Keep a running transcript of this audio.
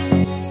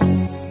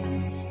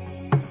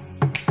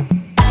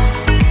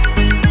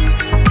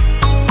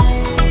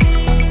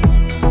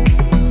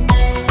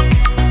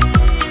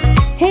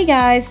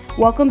guys,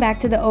 welcome back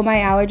to the Oh My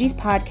Allergies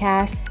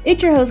podcast.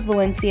 It's your host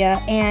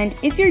Valencia, and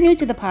if you're new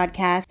to the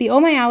podcast, the Oh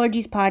My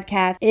Allergies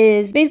podcast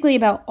is basically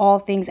about all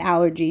things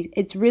allergies.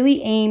 It's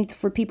really aimed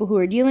for people who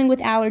are dealing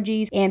with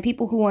allergies and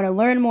people who want to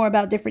learn more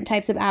about different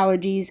types of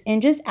allergies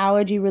and just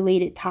allergy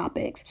related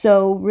topics.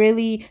 So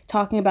really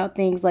talking about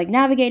things like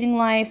navigating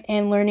life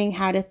and learning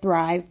how to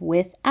thrive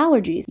with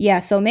allergies. Yeah,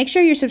 so make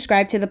sure you're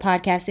subscribed to the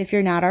podcast if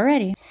you're not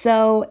already.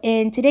 So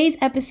in today's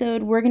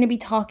episode, we're going to be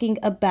talking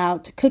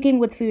about cooking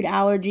with food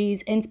allergies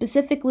and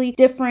specifically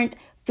different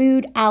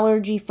food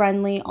allergy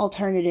friendly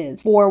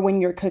alternatives for when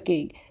you're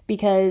cooking,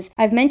 because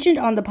I've mentioned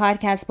on the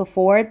podcast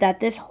before that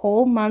this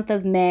whole month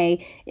of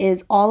May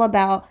is all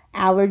about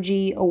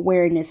Allergy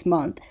Awareness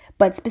Month,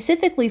 but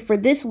specifically for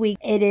this week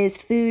it is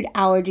Food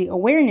Allergy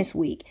Awareness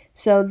Week.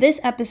 So this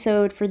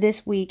episode for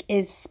this week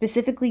is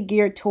specifically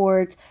geared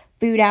towards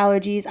food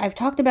allergies. I've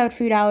talked about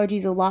food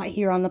allergies a lot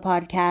here on the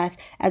podcast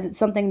as it's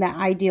something that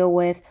I deal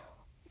with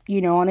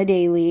on a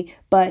daily,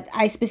 but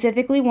I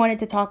specifically wanted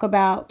to talk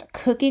about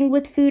cooking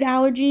with food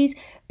allergies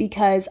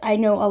because I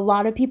know a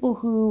lot of people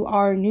who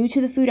are new to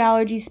the food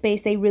allergy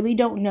space, they really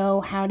don't know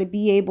how to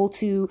be able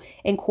to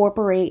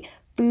incorporate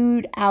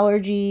food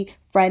allergy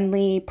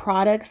friendly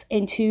products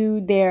into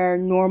their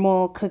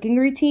normal cooking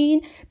routine,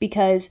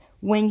 because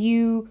when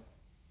you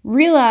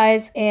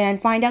realize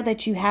and find out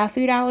that you have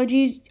food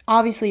allergies,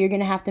 obviously you're going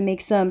to have to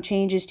make some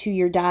changes to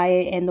your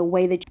diet and the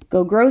way that you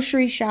go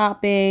grocery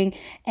shopping.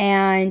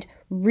 And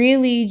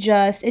really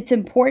just, it's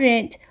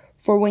important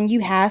for when you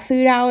have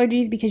food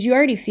allergies because you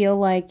already feel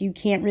like you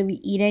can't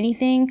really eat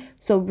anything.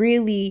 So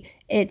really,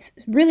 it's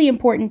really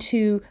important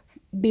to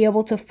be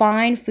able to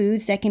find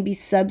foods that can be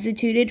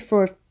substituted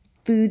for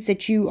foods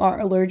that you are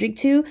allergic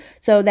to,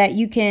 so that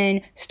you can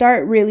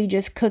start really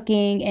just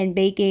cooking and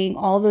baking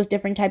all those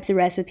different types of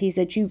recipes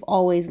that you've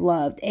always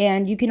loved.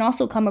 And you can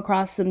also come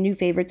across some new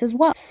favorites as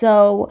well.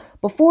 So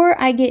before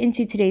I get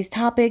into today's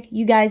topic,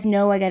 you guys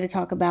know I got to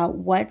talk about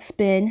what's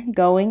been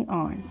going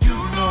on.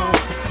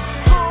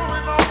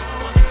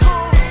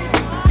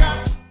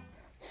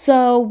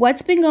 So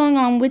what's been going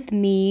on with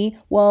me?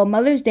 Well,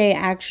 Mother's Day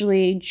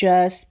actually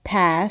just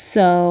passed.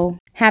 So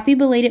happy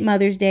belated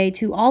Mother's Day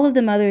to all of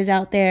the mothers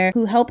out there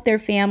who help their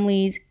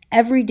families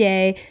every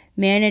day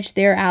manage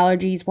their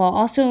allergies while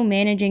also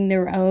managing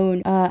their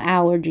own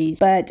allergies.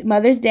 But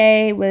Mother's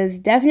Day was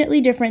definitely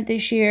different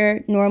this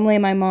year. Normally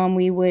my mom,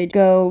 we would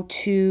go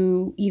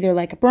to either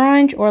like a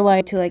brunch or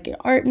like to like an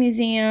art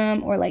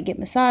museum or like get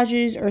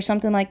massages or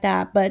something like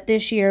that. But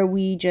this year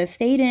we just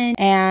stayed in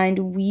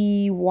and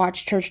we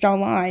watched Church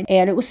Online,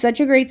 and it was such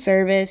a great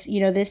service.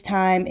 This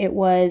time it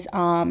was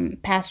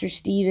Pastor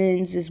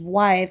Stevens'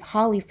 wife,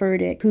 Holly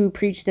Furtick, who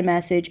preached the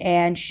message,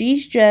 and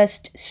she's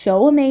just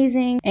so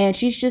amazing and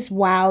she's just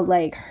wow.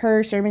 Like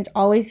her sermons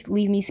always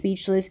leave me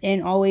speechless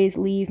and always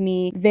leave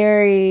me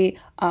very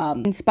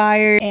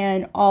inspired,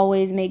 and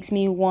always makes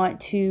me want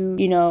to,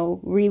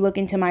 re-look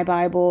into my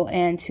Bible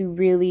and to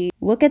really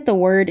look at the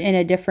word in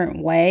a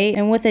different way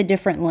and with a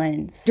different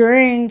lens.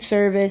 During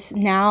service,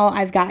 now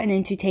I've gotten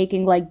into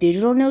taking like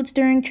digital notes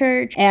during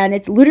church, and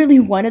it's literally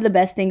one of the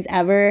best things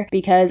ever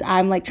because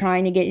I'm like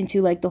trying to get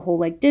into like the whole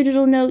like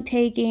digital note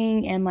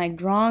taking and like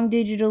drawing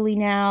digitally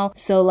now.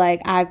 So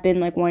like I've been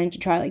like wanting to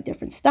try like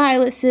different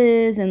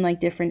styluses and like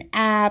different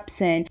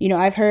apps, and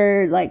I've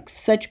heard like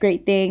such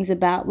great things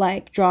about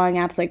like drawing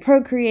apps like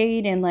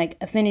Procreate and like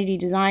Affinity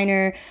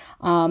Designer.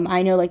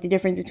 I know like the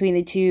difference between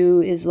the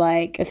two is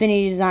like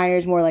Affinity Designer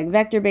is more like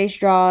vector-based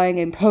drawing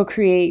and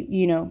Procreate,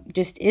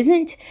 just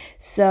isn't.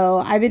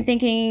 So I've been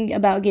thinking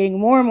about getting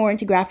more and more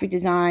into graphic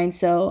design.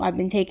 So I've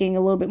been taking a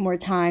little bit more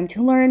time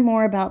to learn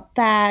more about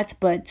that,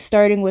 but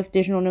starting with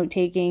digital note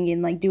taking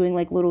and like doing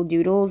like little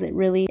doodles, it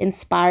really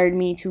inspired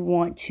me to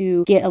want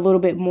to get a little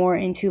bit more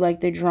into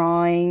like the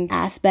drawing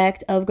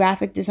aspect of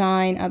graphic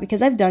design,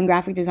 because I've done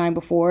graphic design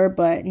before,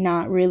 but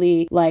not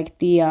really like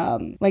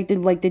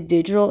the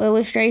digital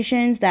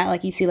illustrations that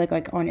like you see like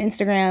on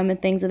Instagram and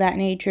things of that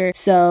nature.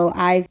 So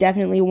I've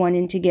definitely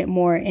wanted to get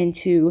more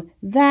into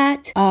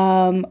that.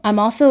 I'm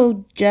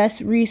also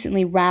just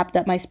recently wrapped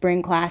up my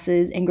spring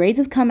classes and grades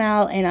have come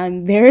out, and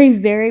I'm very,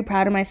 very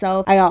proud of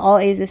myself. I got all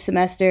A's this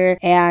semester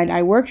and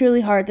I worked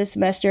really hard this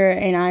semester,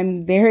 and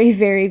I'm very,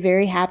 very,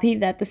 very happy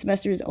that the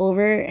semester is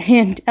over,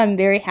 and I'm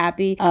very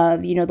happy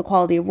of, the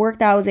quality of work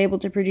that I was able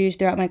to produce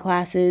throughout my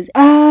classes.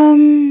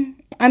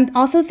 I'm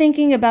also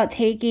thinking about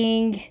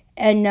taking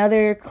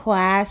another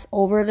class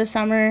over the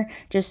summer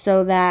just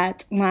so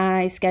that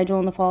my schedule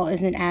in the fall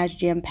isn't as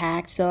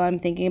jam-packed. So I'm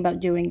thinking about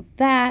doing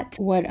that.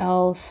 What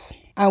else?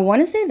 I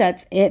want to say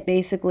that's it,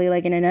 basically,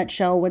 like in a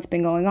nutshell, what's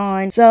been going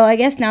on. So I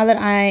guess now that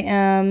I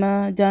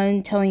am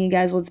done telling you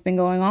guys what's been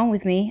going on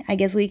with me, I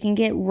guess we can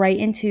get right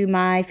into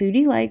my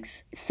foodie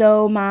likes.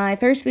 So my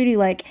first foodie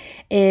like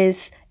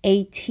is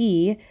a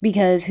tea,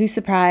 because who's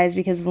surprised,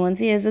 because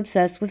Valencia is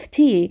obsessed with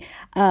tea.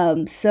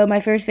 So my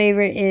first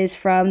favorite is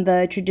from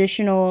the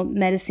Traditional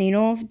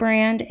Medicinals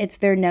brand. It's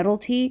their nettle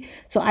tea.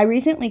 So I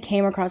recently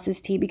came across this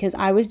tea because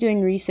I was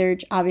doing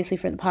research, obviously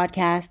for the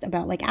podcast,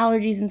 about like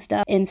allergies and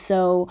stuff. And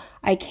so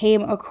I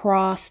came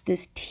across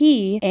this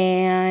tea,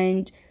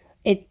 and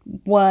it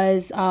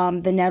was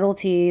the nettle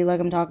tea, like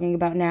I'm talking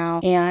about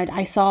now. And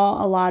I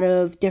saw a lot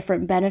of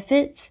different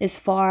benefits as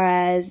far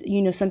as,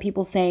 some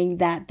people saying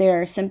that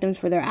their symptoms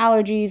for their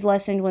allergies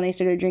lessened when they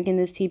started drinking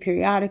this tea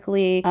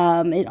periodically.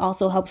 It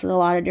also helps with a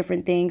lot of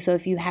different things. So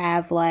if you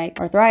have like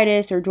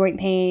arthritis or joint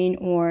pain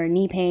or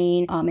knee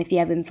pain, if you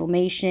have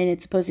inflammation,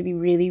 it's supposed to be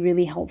really,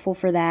 really helpful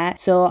for that.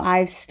 So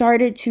I've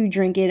started to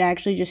drink it. I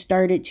actually just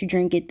started to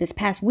drink it this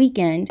past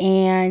weekend.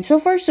 And so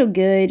far, so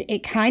good.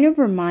 It kind of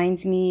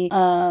reminds me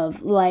of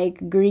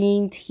like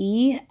green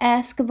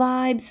tea-esque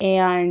vibes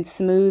and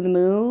Smooth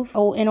Move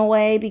in a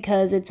way,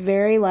 because it's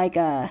very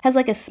has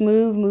like a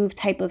smooth move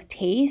type of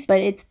taste,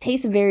 but it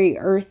tastes very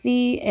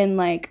earthy and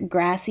like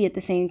grassy at the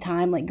same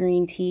time, like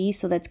green tea.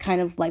 So that's kind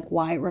of like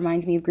why it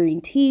reminds me of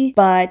green tea.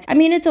 But I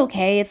mean, it's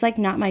okay. It's like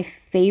not my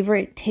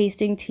favorite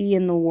tasting tea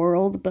in the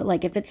world, but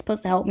like if it's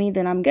supposed to help me,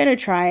 then I'm gonna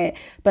try it.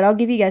 But I'll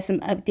give you guys some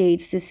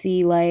updates to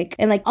see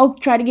I'll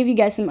try to give you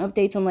guys some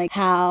updates on like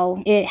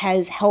how it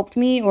has helped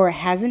me or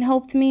hasn't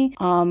helped me.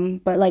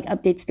 But like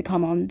updates to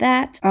come on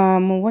that.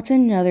 What's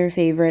another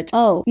favorite?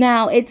 Oh,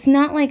 now it's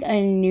not like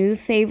a new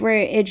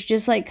favorite. It's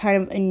just like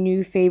kind of a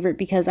new favorite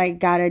because I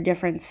got a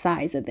different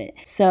size of it.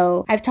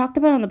 So I've talked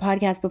about on the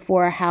podcast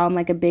before how I'm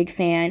like a big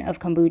fan of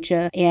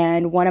kombucha,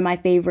 and one of my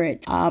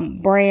favorite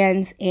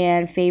brands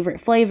and favorite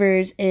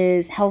flavors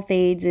is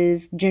Health-Ade's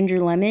is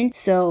ginger lemon.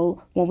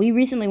 So when we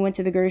recently went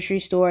to the grocery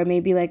store,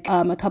 maybe like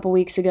a couple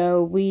weeks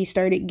ago, we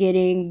started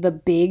getting the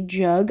big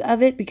jug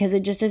of it because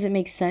it just doesn't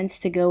make sense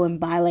to go and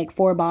buy like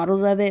 4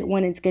 bottles of it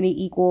when it's going to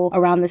equal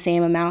around the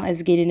same amount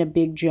as getting a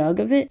big jug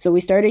of it. So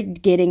we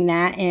started getting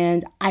that,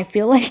 and I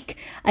feel like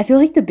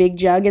the big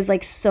jug is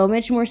like so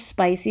much more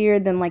spicier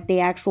than like the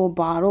actual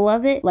bottle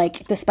of it,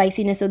 like the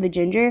spiciness of the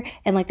ginger.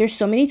 And like there's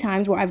so many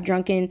times where I've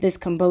drunken this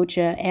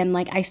kombucha and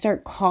like I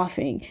start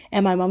coughing,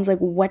 and my mom's like,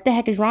 what the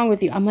heck is wrong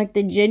with you? I'm like,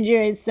 the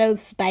ginger is so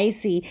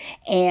spicy,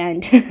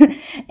 and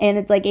and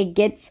it's like it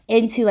gets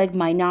into like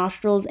my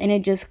nostrils and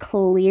it just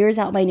clears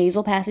out my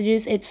nasal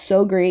passages. It's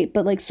so great,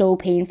 but like so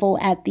painful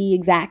at the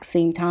exact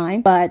same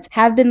time. But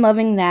have been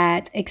loving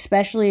that,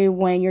 especially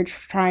when you're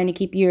trying to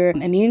keep your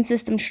immune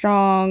system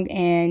strong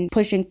and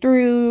pushing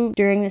through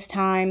during this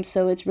time.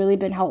 So it's really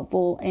been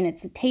helpful, and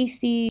it's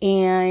tasty,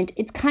 and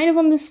it's kind of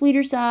on the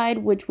sweeter side,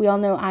 which we all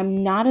know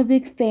I'm not a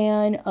big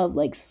fan of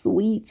like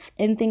sweets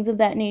and things of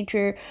that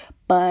nature,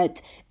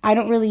 but I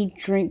don't really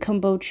drink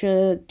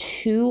kombucha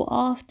too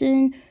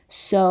often.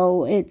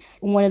 So it's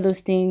one of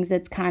those things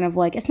that's kind of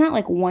like, it's not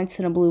like once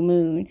in a blue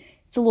moon.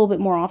 It's a little bit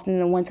more often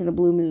than once in a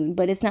blue moon,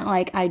 but it's not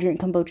like I drink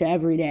kombucha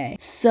every day.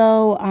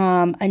 So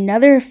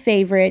another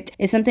favorite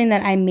is something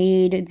that I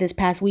made this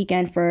past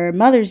weekend for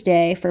Mother's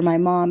Day for my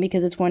mom,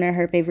 because it's one of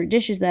her favorite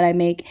dishes that I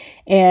make,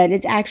 and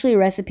it's actually a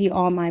recipe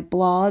on my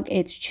blog.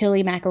 It's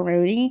chili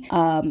macaroni.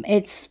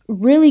 It's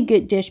really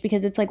good dish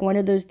because it's like one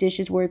of those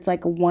dishes where it's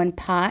like one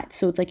pot.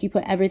 So it's like you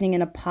put everything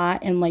in a pot,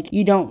 and like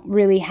you don't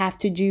really have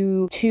to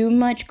do too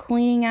much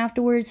cleaning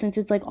afterwards, since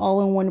it's like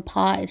all in one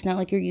pot. It's not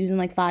like you're using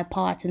like 5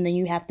 pots and then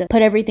you have to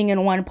put everything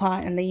in one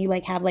pot, and then you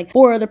like have like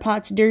 4 other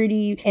pots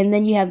dirty, and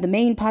then you have the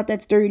main pot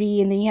that's dirty,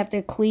 and then you have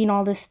to clean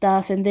all this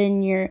stuff, and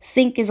then your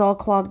sink is all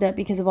clogged up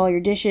because of all your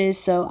dishes.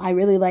 So I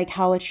really like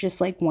how it's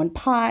just like one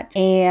pot,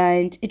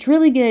 and it's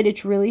really good.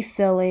 It's really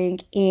filling,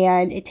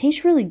 and it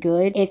tastes really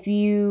good if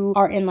you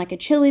are in like a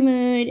chilly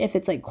mood, if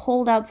it's like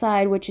cold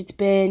outside, which it's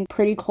been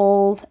pretty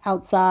cold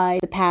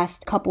outside the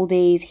past couple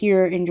days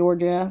here in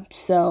Georgia.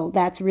 So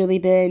that's really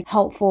been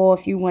helpful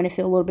if you want to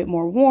feel a little bit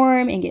more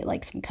warm and get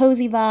like some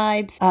cozy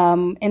vibes.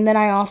 And then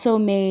I also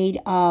made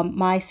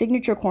my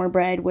signature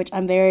cornbread, which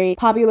I'm very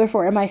popular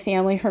for in my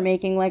family for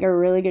making like a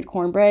really good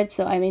cornbread.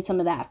 So I made some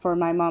of that for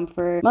my mom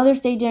for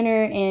Mother's Day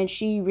dinner, and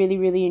she really,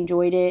 really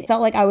enjoyed it.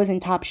 Felt like I was in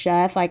Top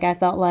Chef. Like I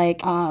felt like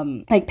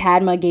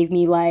Padma gave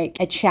me like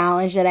a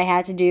challenge that I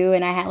had to do,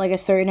 and I had like a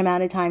certain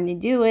amount of time to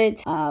do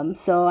it.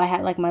 So I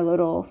had like my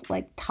little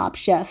like Top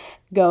Chef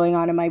going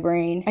on in my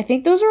brain. I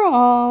think those are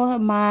all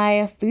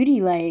my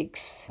foodie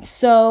likes.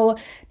 So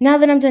now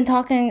that I'm done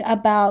talking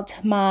about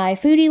my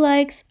foodie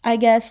likes, I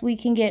guess we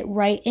can get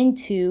right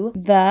into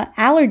the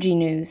allergy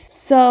news.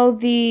 So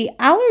the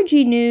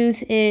allergy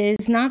news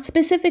is not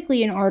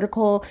specifically an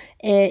article.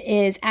 It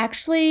is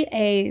actually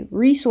a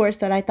resource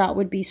that I thought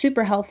would be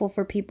super helpful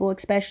for people,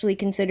 especially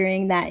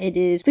considering that it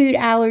is food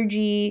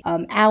allergy,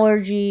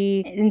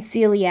 allergy, and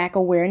celiac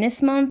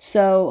awareness month.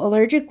 So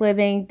Allergic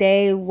Living,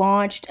 they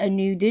launched a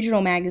new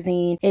digital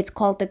magazine. It's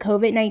called the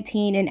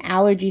COVID-19 and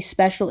Allergy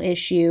Special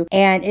Issue,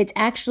 and it's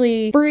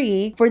actually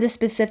free for the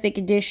specific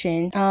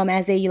edition,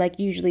 as they like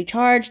usually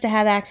charge to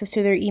have access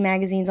to their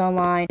e-magazines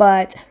online.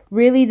 But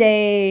really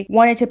they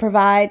wanted to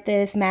provide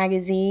this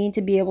magazine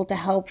to be able to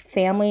help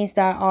families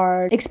that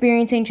are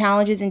experiencing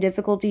challenges and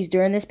difficulties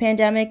during this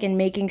pandemic, and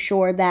making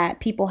sure that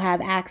people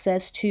have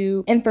access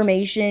to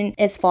information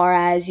as far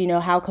as,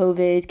 how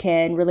COVID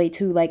can relate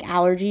to like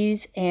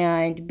allergies,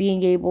 and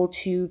being able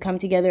to come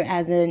together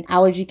as an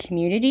allergy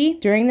community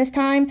during this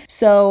time.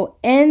 So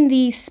in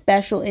the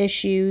special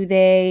issue,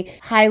 they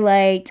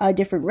highlight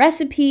different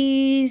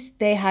recipes,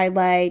 they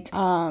highlight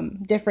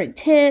different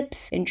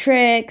tips and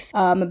tricks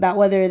about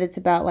whether that's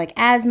about like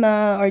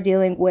asthma or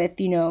dealing with,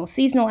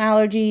 seasonal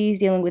allergies,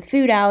 dealing with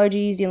food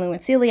allergies, dealing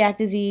with celiac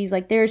disease.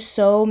 Like there's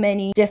so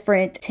many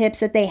different tips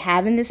that they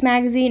have in this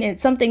magazine, and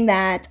it's something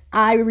that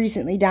I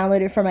recently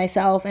downloaded for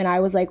myself, and I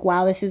was like,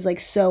 wow, this is like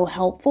so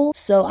helpful.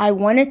 So I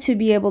wanted to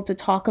be able to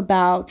talk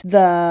about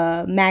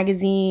the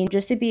magazine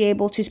just to be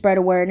able to spread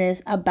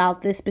awareness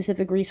about this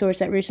specific resource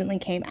that recently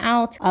came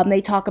out.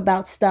 They talk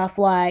about stuff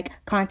like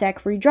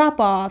contact-free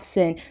drop-offs,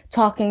 and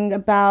talking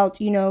about,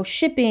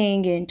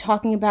 shipping, and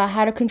talking about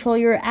how to control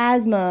your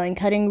asthma and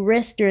cutting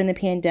risks during the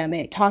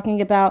pandemic, talking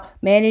about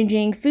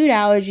managing food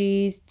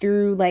allergies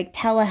through like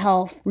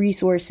telehealth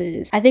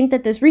resources. I think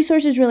that this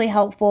resource is really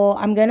helpful.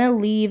 I'm gonna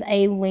leave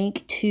a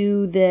link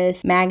to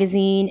this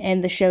magazine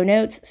in the show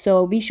notes,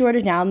 so be sure to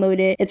download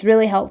it. It's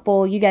really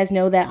helpful. You guys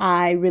know that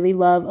I really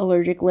love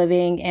Allergic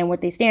Living and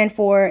what they stand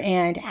for,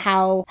 and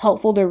how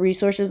helpful their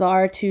resources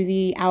are to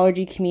the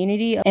allergy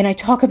community. And I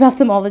talk about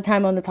them all the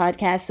time on the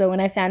podcast. So when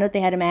I found out they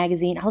had a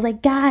magazine, I was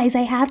like, guys,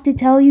 I have to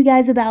tell you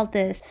guys about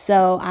this.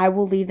 So I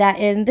will leave that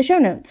in the show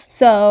notes.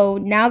 So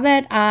now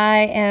that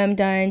I am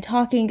done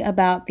talking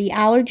about the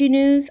allergy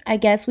news, I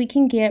guess we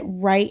can get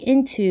right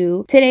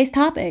into today's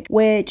topic,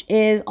 which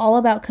is all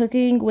about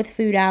cooking with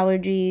food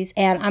allergies.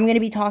 And I'm going to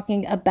be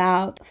talking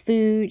about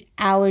food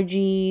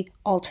allergy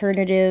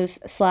alternatives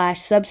 /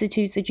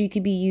 substitutes that you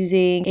could be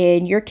using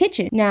in your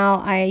kitchen. Now,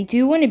 I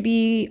do want to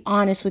be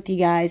honest with you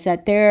guys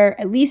that there,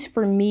 at least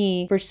for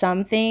me, for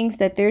some things,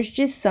 that there's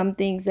just some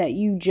things that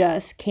you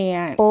just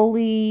can't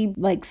fully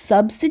like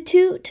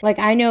substitute. Like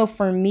I know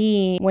for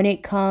me, when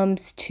it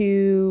comes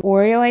to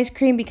Oreo ice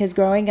cream, because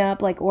growing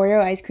up, like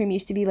Oreo ice cream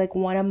used to be like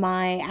one of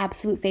my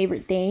absolute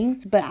favorite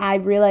things, but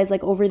I've realized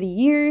like over the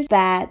years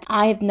that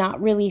I have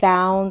not really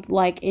found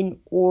like an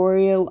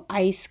Oreo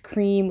ice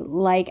cream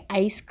like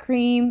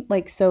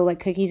so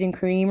like cookies and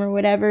cream or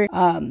whatever,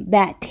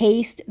 that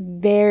taste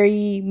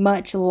very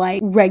much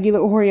like regular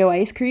Oreo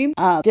ice cream.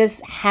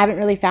 Just haven't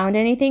really found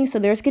anything. So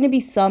there's going to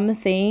be some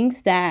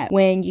things that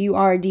when you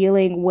are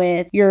dealing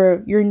with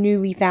your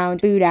newly found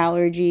food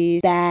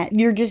allergies, that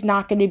you're just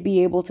not going to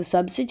be able to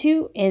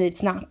substitute, and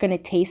it's not going to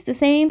taste the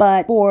same.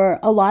 But for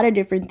a lot of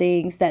different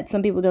things that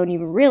some people don't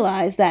even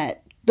realize,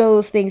 that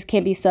those things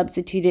can be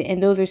substituted,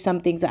 and those are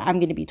some things that I'm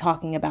going to be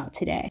talking about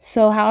today.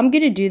 So how I'm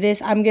going to do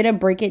this, I'm going to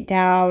break it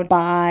down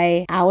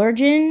by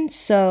allergen,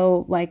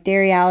 so like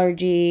dairy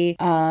allergy,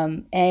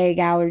 egg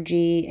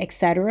allergy,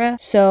 etc.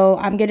 So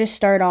I'm going to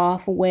start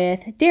off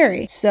with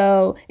dairy.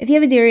 So if you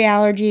have a dairy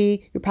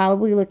allergy, you're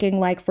probably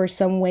looking like for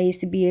some ways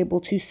to be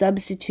able to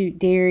substitute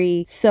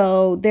dairy.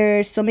 So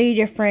there's so many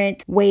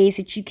different ways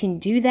that you can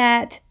do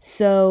that.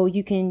 So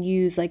you can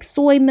use like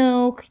soy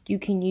milk, you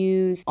can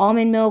use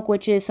almond milk,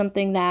 which is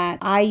something that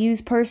I use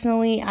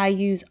personally. I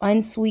use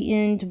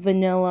unsweetened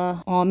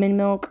vanilla almond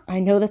milk. I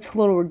know that's a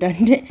little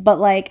redundant, but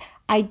like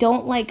I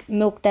don't like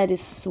milk that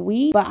is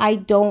sweet, but I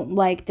don't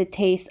like the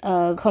taste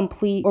of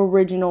complete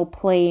original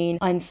plain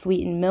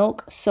unsweetened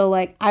milk. So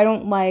like I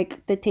don't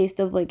like the taste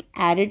of like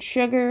added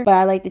sugar, but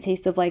I like the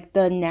taste of like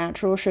the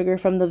natural sugar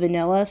from the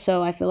vanilla.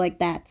 So I feel like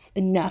that's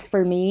enough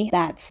for me.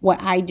 That's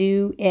what I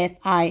do if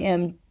I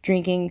am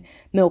drinking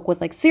milk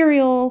with like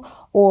cereal,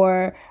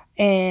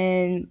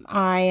 and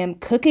I am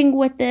cooking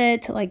with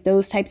it, like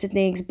those types of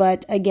things.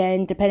 But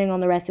again, depending on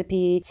the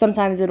recipe,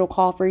 sometimes it'll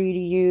call for you to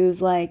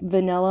use like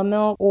vanilla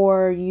milk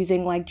or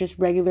using like just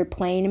regular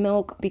plain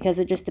milk, because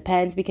it just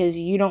depends, because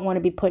you don't want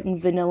to be putting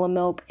vanilla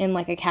milk in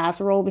like a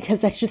casserole,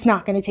 because that's just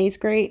not going to taste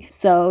great.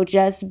 So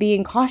just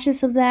being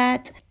cautious of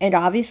that. And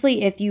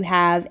obviously if you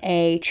have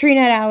a tree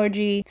nut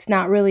allergy, it's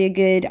not really a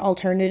good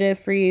alternative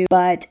for you.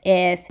 But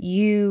if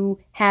you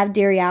have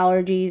dairy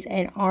allergies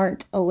and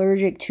aren't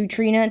allergic to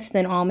tree nuts,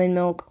 then almond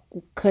milk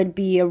could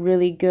be a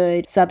really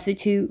good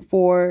substitute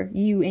for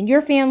you and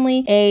your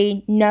family.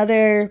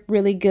 Another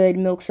really good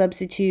milk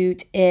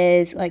substitute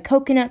is like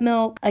coconut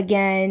milk.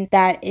 Again,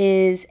 that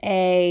is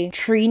a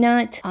tree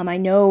nut. I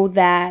know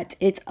that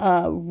it's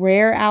a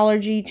rare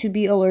allergy to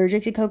be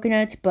allergic to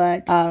coconuts,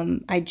 but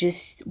I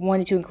just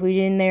wanted to include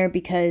it in there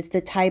because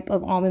the type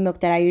of almond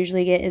milk that I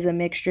usually get is a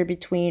mixture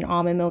between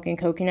almond milk and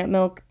coconut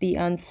milk, the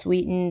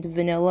unsweetened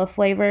vanilla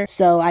flavor.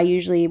 So I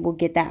usually will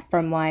get that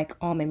from like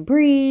Almond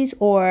Breeze,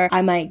 or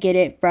I might get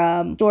it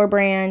from store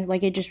brand.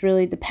 Like it just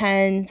really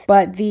depends.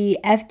 But the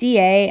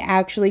FDA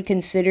actually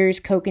considers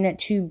coconut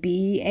to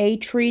be a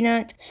tree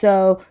nut.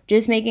 So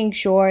just making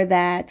sure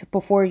that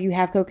before you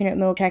have coconut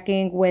milk,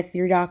 checking with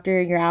your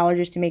doctor and your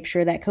allergist to make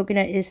sure that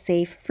coconut is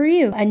safe for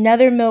you.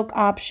 Another milk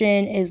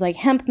option is like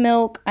hemp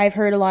milk. I've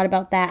heard a lot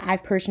about that.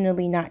 I've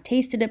personally not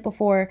tasted it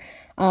before.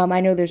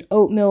 I know there's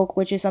oat milk,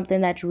 which is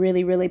something that's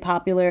really, really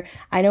popular.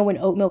 I know when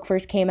oat milk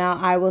first came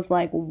out, I was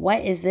like,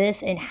 what is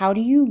this? And how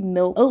do you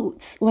milk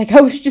oats? Like,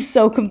 I was just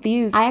so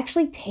confused. I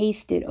actually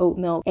tasted oat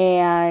milk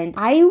and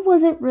I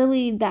wasn't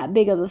really that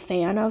big of a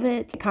fan of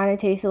it. It kind of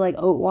tasted like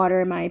oat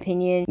water in my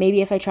opinion.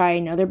 Maybe if I try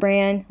another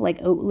brand like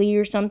Oatly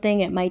or something,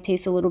 it might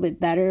taste a little bit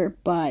better,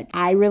 but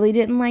I really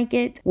didn't like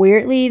it.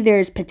 Weirdly,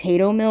 there's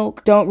potato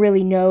milk. Don't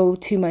really know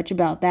too much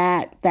about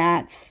that.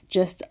 That's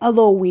just a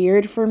little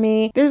weird for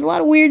me. There's a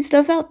lot of weird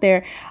stuff out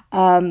there.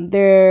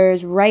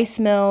 There's rice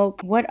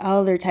milk. What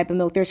other type of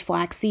milk? There's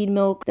flaxseed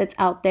milk that's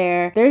out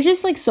there. There's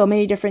just like so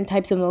many different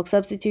types of milk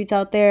substitutes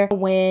out there.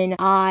 When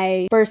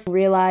I first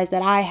realized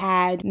that I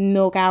had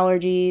milk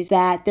allergies,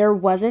 that there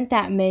wasn't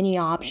that many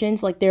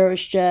options. Like there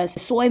was just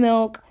soy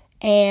milk,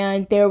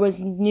 and there was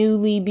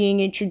newly being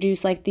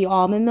introduced like the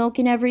almond milk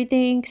and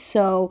everything.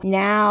 So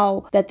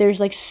now that there's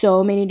like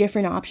so many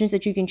different options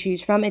that you can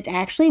choose from, it's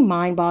actually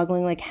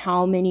mind-boggling like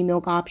how many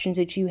milk options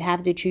that you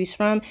have to choose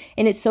from.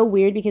 And it's so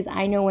weird because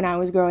I know when I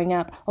was growing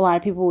up, a lot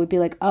of people would be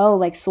like, oh,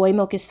 like soy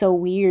milk is so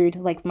weird,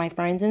 like my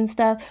friends and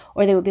stuff,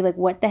 or they would be like,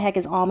 what the heck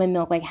is almond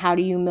milk? Like, how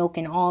do you milk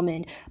an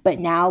almond? But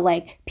now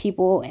like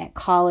people at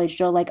college,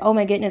 they're like, oh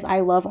my goodness,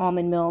 I love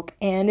almond milk.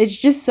 And it's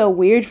just so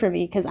weird for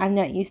me because I'm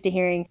not used to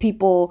hearing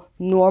people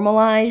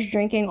normalize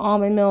drinking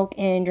almond milk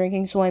and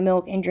drinking soy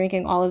milk and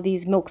drinking all of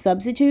these milk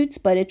substitutes.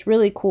 But it's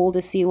really cool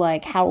to see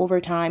like how over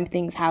time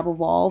things have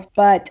evolved.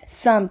 But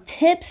some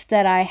tips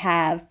that I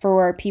have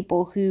for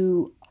people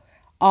who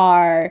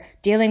are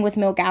dealing with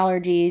milk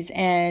allergies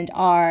and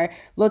are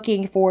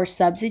looking for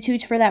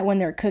substitutes for that when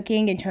they're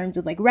cooking in terms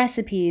of like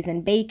recipes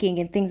and baking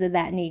and things of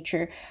that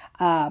nature.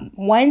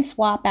 One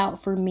swap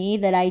out for me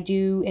that I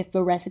do if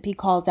a recipe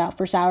calls out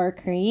for sour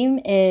cream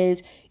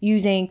is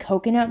using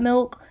coconut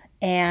milk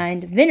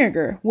and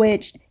vinegar,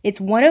 which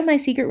it's one of my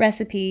secret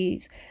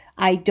recipes.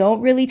 I don't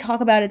really talk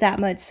about it that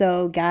much,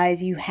 so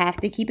guys, you have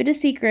to keep it a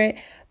secret,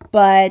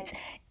 but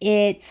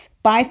it's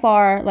by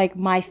far like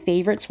my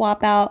favorite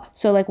swap out.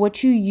 So like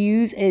what you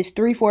use is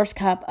 3/4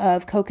 cup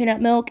of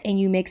coconut milk and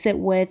you mix it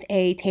with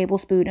a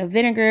tablespoon of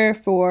vinegar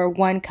for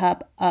 1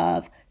 cup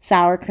of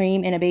sour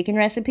cream in a bacon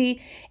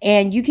recipe.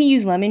 And you can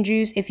use lemon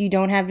juice if you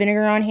don't have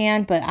vinegar on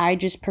hand, but I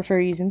just prefer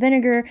using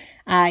vinegar.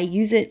 I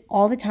use it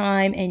all the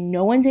time and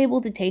no one's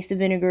able to taste the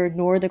vinegar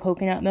nor the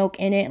coconut milk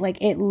in it.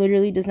 Like it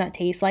literally does not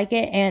taste like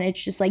it, and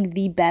it's just like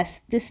the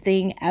bestest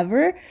thing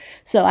ever.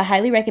 So I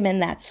highly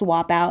recommend that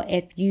swap out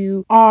if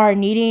you are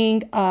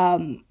needing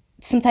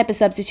some type of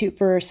substitute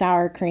for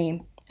sour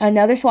cream.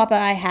 Another swap out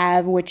I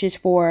have, which is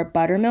for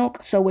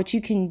buttermilk. So what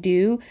you can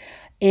do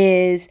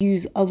is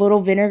use a little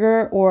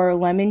vinegar or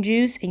lemon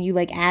juice and you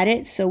like add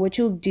it. So what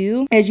you'll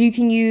do is you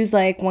can use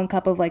like 1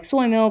 cup of like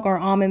soy milk or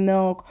almond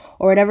milk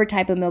or whatever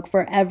type of milk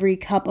for every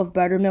cup of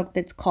buttermilk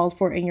that's called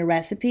for in your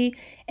recipe.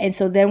 And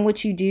so then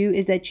what you do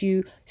is that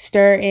you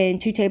stir in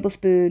 2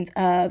 tablespoons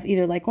of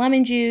either like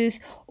lemon juice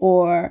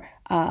or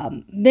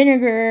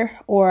vinegar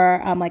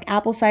or like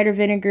apple cider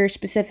vinegar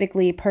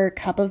specifically per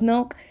cup of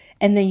milk.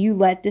 And then you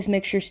let this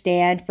mixture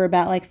stand for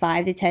about like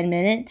 5 to 10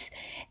 minutes.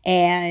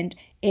 And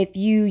if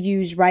you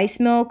use rice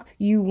milk,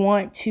 you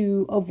want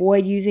to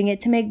avoid using it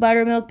to make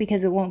buttermilk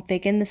because it won't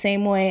thicken the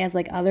same way as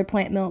like other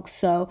plant milks.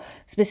 So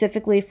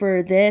specifically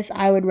for this,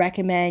 I would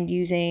recommend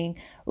using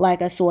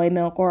like a soy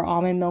milk or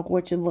almond milk,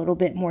 which is a little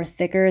bit more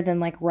thicker than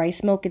like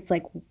rice milk. It's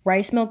like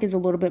rice milk is a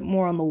little bit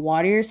more on the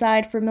waterier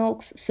side for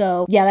milks.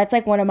 So yeah, that's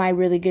like one of my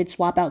really good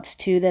swap outs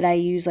too that I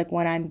use like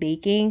when I'm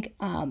baking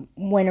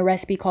when a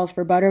recipe calls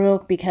for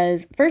buttermilk,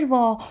 because first of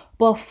all,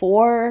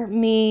 before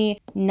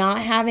me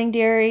not having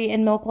dairy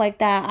and milk like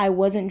that, I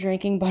wasn't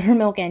drinking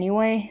buttermilk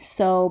anyway.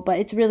 So, but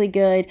it's really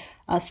good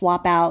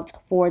swap out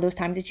for those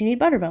times that you need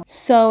buttermilk.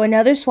 So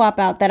another swap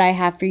out that I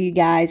have for you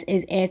guys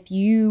is if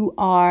you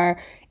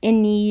are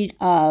in need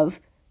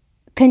of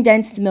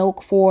condensed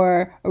milk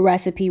for a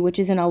recipe, which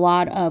is in a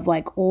lot of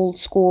like old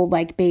school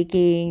like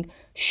baking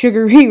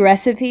sugary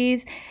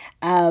recipes,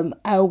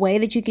 a way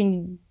that you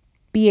can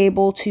be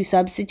able to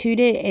substitute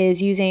it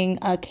is using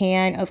a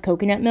can of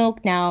coconut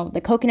milk. Now,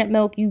 the coconut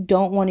milk, you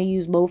don't want to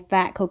use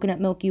low-fat coconut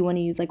milk. You want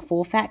to use like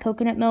full-fat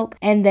coconut milk.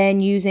 And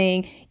then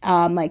using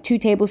like 2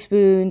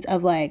 tablespoons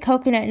of like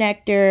coconut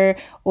nectar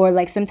or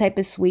like some type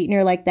of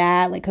sweetener like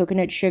that, like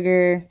coconut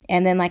sugar,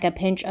 and then like a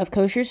pinch of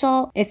kosher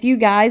salt. If you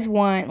guys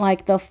want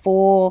like the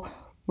full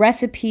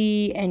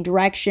recipe and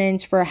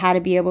directions for how to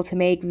be able to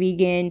make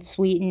vegan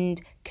sweetened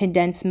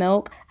condensed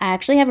milk, I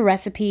actually have a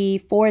recipe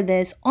for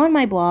this on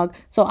my blog,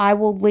 so I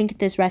will link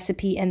this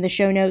recipe in the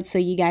show notes so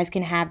you guys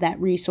can have that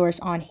resource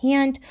on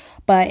hand.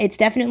 But it's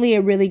definitely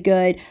a really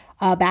good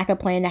backup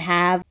plan to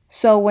have.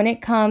 So when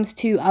it comes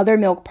to other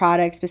milk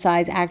products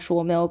besides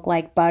actual milk,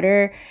 like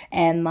butter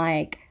and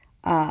like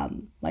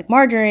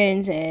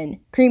margarines and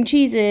cream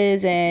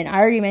cheeses, and I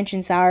already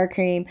mentioned sour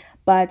cream,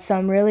 but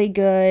some really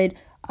good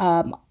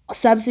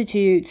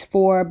substitutes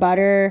for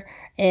butter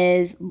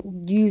is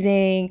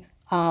using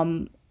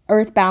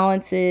Earth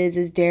Balances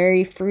is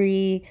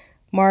dairy-free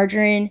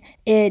margarine.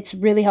 It's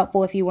really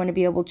helpful if you want to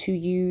be able to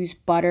use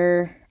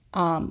butter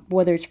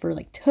whether it's for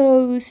like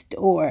toast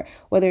or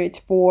whether it's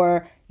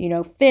for,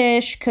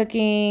 fish,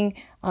 cooking,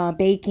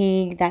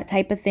 baking, that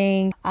type of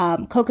thing.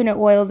 Coconut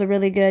oil is a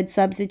really good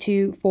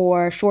substitute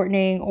for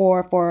shortening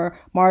or for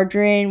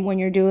margarine when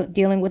you're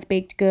dealing with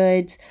baked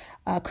goods.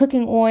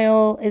 Cooking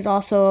oil is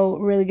also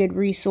a really good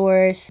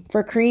resource.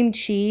 For cream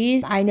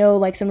cheese, I know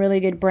like some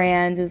really good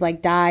brands is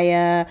like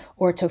Daiya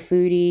or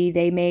Tofutti.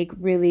 They make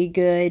really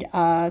good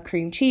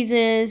cream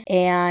cheeses,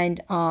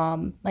 and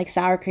like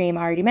sour cream.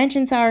 I already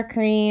mentioned sour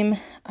cream.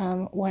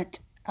 What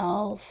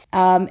else?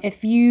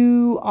 If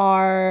you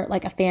are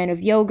like a fan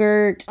of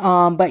yogurt,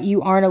 but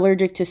you aren't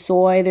allergic to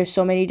soy, there's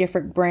so many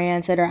different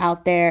brands that are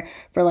out there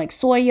for like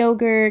soy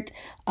yogurt.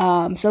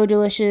 So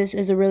Delicious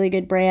is a really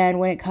good brand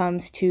when it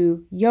comes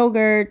to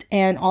yogurt,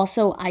 and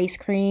also ice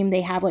cream.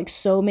 They have like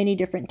so many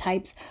different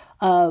types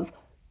of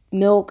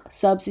milk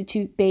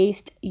substitute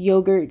based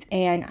yogurt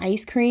and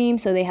ice cream.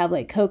 So they have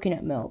like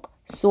coconut milk,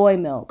 soy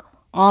milk,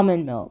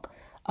 almond milk.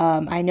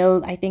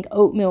 I think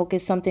oat milk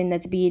is something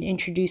that's being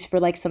introduced for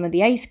like some of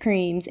the ice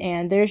creams,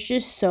 and there's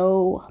just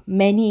so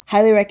many.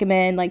 Highly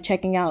recommend like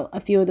checking out a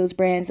few of those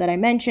brands that I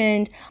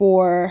mentioned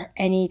for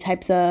any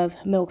types of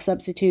milk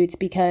substitutes,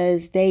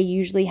 because they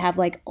usually have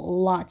like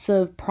lots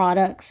of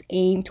products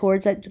aimed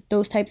towards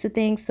those types of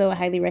things. So I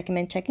highly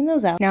recommend checking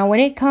those out. Now, when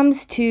it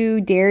comes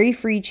to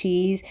dairy-free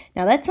cheese,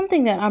 now that's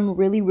something that I'm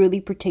really, really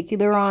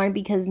particular on,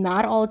 because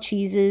not all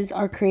cheeses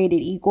are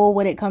created equal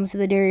when it comes to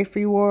the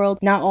dairy-free world.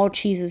 Not all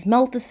cheeses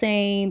melt the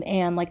same,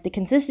 and like the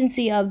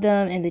consistency of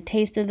them and the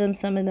taste of them,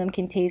 some of them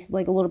can taste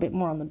like a little bit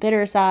more on the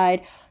bitter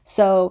side.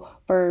 So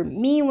for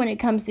me, when it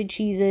comes to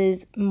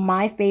cheeses,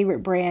 my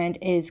favorite brand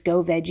is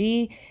Go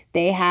Veggie.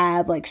 They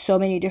have like so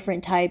many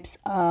different types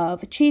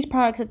of cheese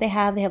products that they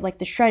have. They have like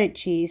the shredded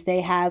cheese,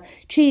 they have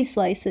cheese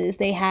slices,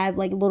 they have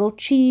like little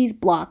cheese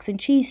blocks and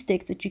cheese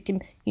sticks that you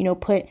can,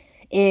 put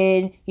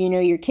in,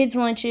 your kids'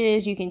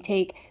 lunches. You can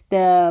take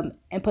them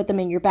and put them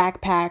in your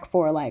backpack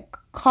for like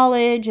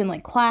college and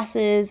like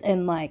classes,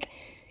 and like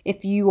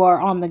if you are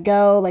on the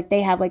go, like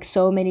they have like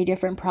so many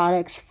different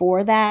products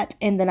for that.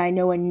 And then I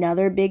know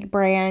another big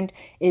brand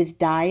is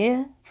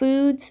Daiya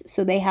Foods.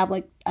 So they have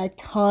like a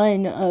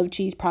ton of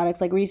cheese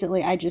products. Like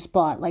recently I just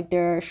bought like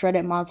their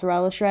shredded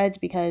mozzarella shreds,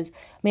 because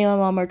me and my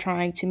mom are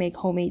trying to make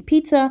homemade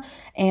pizza,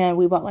 and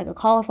we bought like a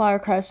cauliflower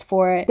crust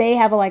for it. They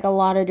have like a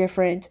lot of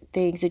different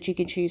things that you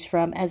can choose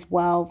from as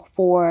well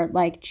for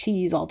like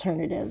cheese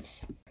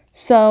alternatives.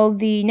 So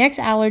the next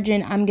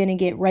allergen I'm going to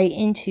get right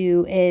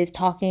into is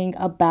talking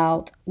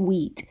about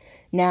wheat.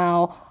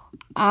 Now,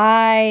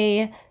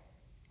 I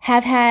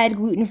have had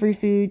gluten-free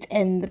foods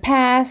in the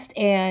past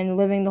and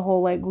living the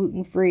whole like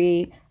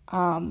gluten-free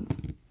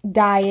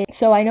diet.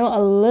 So I know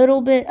a little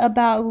bit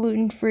about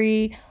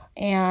gluten-free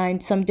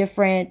and some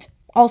different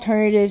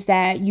alternatives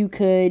that you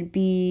could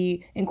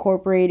be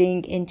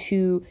incorporating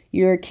into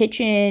your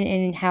kitchen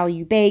and how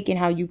you bake and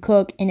how you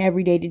cook in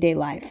every day-to-day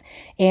life.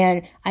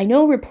 And I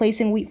know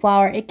replacing wheat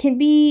flour, it can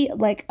be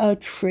like a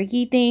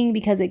tricky thing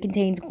because it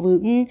contains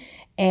gluten,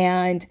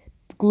 and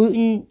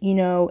gluten,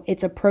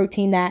 it's a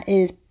protein that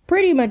is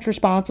pretty much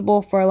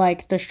responsible for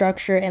like the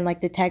structure and like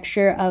the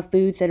texture of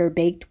foods that are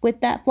baked with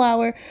that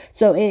flour.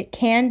 So it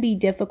can be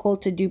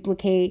difficult to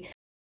duplicate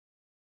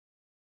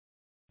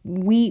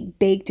wheat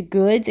baked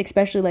goods,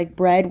 especially like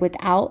bread,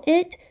 without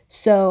it.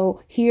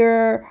 So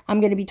here I'm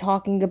going to be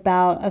talking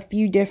about a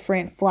few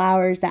different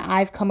flours that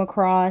I've come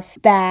across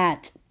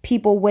that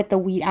people with a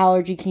wheat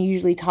allergy can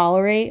usually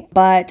tolerate,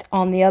 but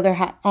on the other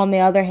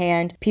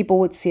hand, people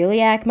with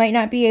celiac might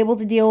not be able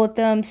to deal with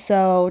them.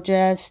 So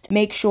just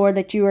make sure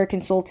that you are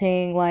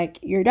consulting like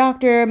your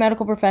doctor,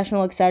 medical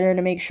professional, etc.,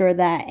 to make sure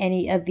that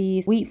any of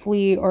these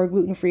wheat-free or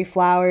gluten-free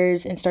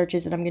flours and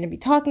starches that I'm going to be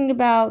talking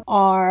about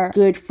are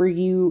good for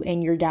you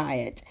and your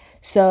diet.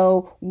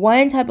 So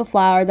one type of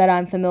flour that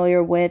I'm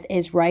familiar with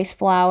is rice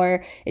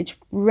flour. It's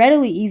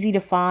readily easy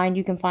to find.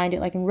 You can find it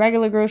like in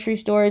regular grocery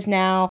stores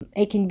now.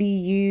 It can be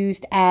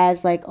used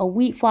as like a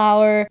wheat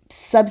flour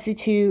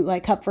substitute,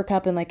 like cup for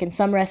cup, and like in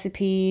some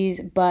recipes,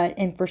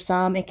 and for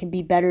some it can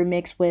be better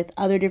mixed with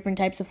other different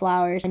types of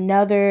flours.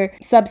 Another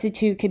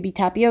substitute could be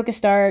tapioca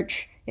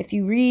starch. If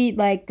you read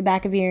like the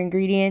back of your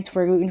ingredients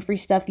for gluten-free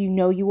stuff, you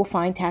will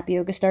find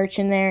tapioca starch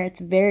in there. It's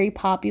very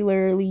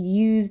popularly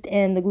used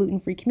in the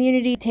gluten-free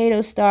community.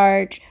 Potato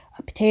starch,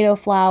 potato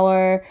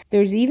flour.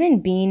 There's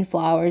even bean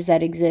flours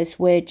that exist,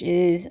 which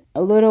is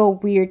a little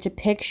weird to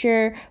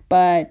picture,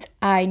 but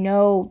I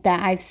know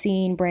that I've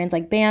seen brands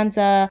like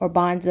Banza or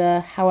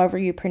Banza, however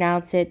you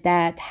pronounce it,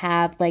 that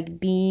have like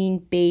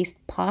bean-based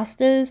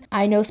pastas.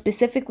 I know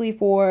specifically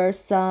for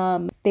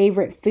some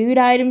favorite food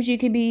items you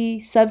could be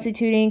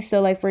substituting.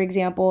 So like, for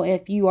example,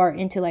 if you are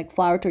into like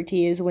flour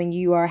tortillas when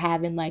you are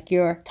having like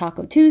your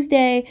Taco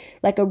Tuesday,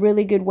 like a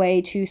really good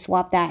way to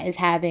swap that is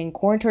having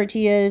corn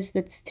tortillas.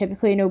 That's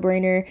typically a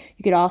no-brainer.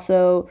 You could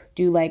also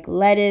do like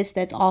lettuce.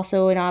 That's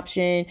also an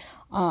option.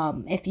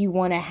 If you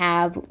want to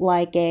have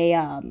like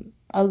a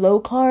low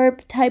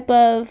carb type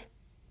of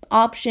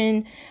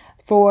option.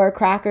 For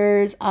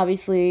crackers,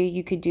 obviously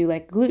you could do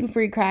like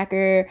gluten-free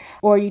cracker,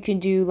 or you can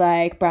do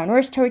like brown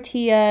rice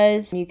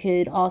tortillas. You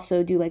could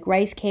also do like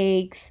rice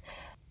cakes.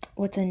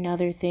 What's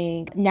another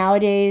thing?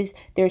 Nowadays,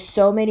 there's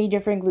so many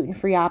different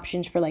gluten-free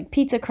options for like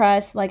pizza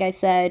crust. Like I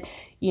said,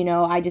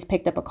 I just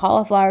picked up a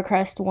cauliflower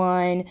crust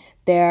one.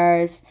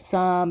 There's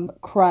some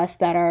crusts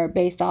that are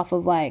based off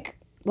of like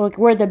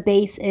where the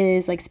base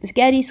is like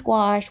spaghetti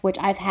squash, which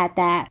I've had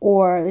that,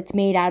 or it's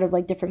made out of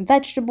like different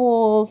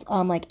vegetables,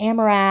 like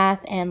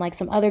amaranth and like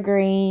some other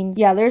grains.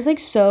 Yeah, there's like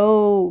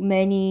so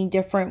many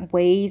different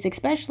ways,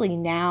 especially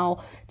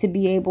now, to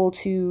be able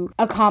to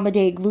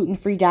accommodate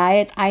gluten-free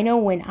diets. I know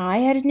when I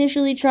had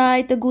initially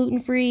tried the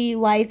gluten-free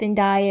life and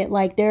diet,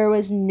 like there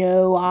was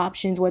no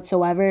options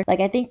whatsoever.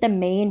 Like I think the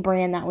main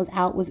brand that was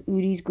out was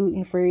Udi's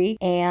gluten-free,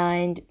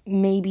 and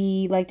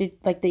maybe like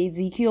the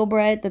Ezekiel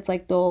bread that's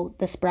like the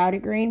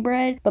sprouted grain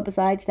bread. But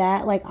besides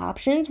that, like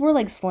options were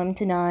like slim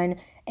to none,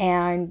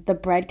 and the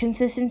bread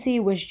consistency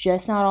was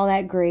just not all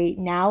that great.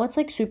 Now it's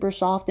like super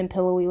soft and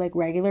pillowy like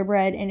regular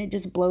bread, and it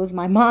just blows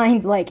my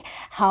mind like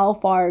how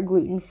far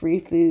gluten-free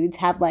foods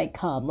have like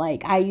come.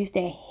 Like I used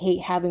to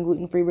hate having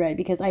gluten-free bread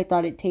because I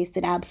thought it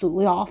tasted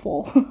absolutely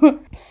awful.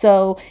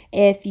 So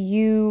if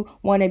you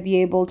want to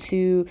be able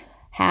to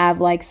have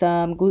like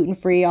some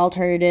gluten-free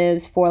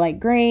alternatives for like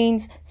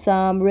grains,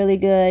 some really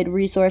good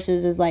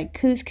resources is like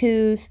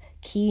couscous,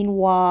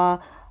 quinoa,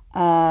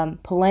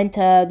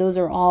 polenta. Those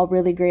are all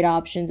really great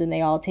options, and they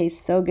all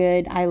taste so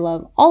good. I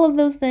love all of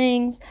those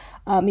things.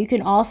 You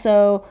can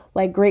also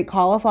like grate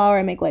cauliflower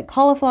and make like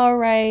cauliflower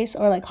rice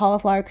or like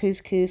cauliflower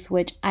couscous,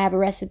 which I have a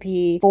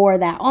recipe for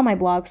that on my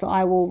blog, so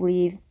I will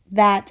leave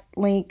that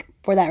link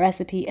for that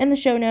recipe in the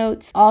show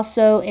notes.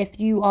 Also, if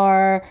you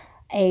are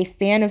a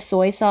fan of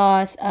soy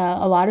sauce,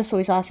 a lot of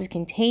soy sauces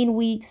contain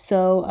wheat,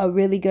 so a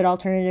really good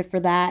alternative for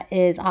that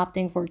is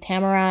opting for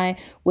Tamari,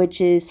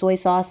 which is soy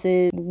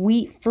sauce's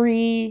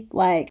wheat-free,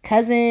 like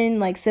cousin,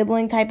 like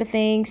sibling type of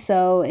thing.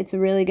 So it's a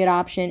really good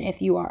option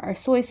if you are a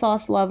soy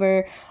sauce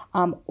lover.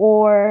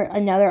 Or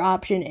another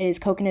option is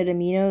coconut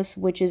aminos,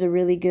 which is a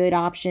really good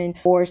option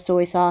for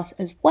soy sauce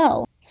as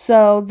well.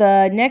 So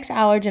the next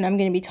allergen I'm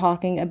going to be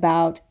talking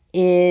about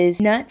is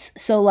nuts,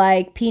 so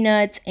like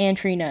peanuts and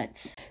tree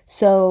nuts.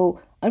 So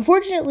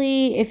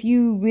unfortunately, if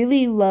you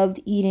really loved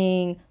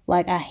eating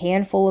like a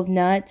handful of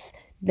nuts,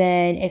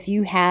 then if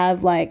you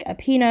have like a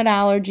peanut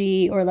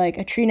allergy or like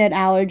a tree nut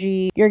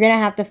allergy, you're gonna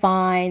have to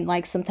find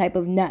like some type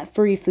of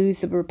nut-free foods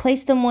to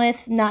replace them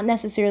with. Not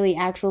necessarily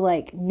actual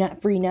like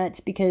nut-free nuts,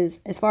 because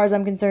as far as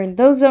I'm concerned,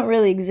 those don't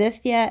really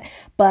exist yet.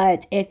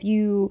 But if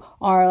you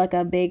are like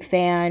a big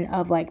fan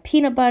of like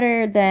peanut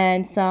butter,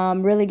 then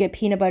some really good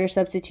peanut butter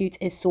substitutes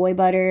is soy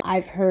butter.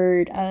 I've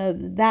heard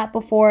of that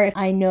before.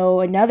 I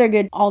know another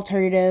good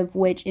alternative,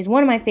 which is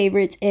one of my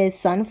favorites, is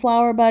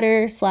sunflower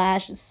butter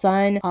slash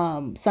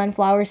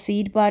sunflower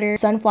seed butter.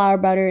 Sunflower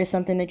butter is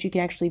something that you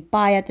can actually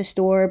buy at the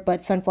store,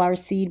 but sunflower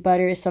seed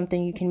butter is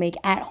something you can make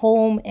at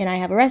home, and I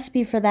have a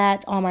recipe for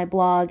that on my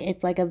blog.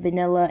 It's like a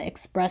vanilla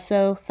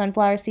espresso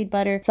sunflower seed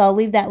butter, so I'll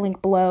leave that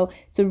link below.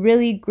 It's a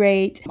really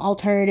great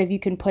alternative. You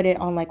can put it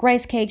on like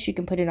rice cakes, you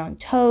can put it on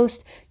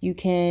toast, you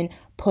can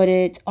put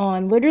it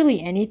on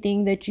literally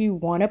anything that you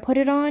want to put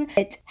it on.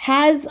 It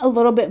has a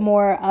little bit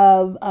more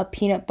of a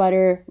peanut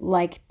butter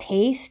like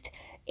taste.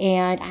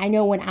 And I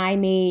know when I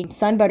made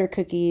sun butter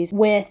cookies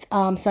with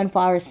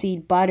sunflower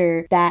seed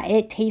butter, that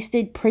it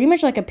tasted pretty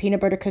much like a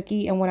peanut butter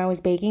cookie. And when I was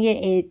baking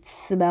it, it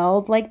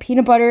smelled like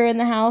peanut butter in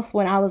the house,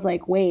 when I was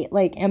like, wait,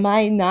 like, am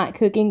I not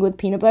cooking with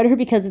peanut butter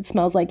because it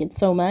smells like it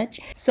so much?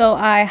 So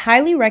I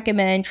highly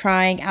recommend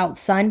trying out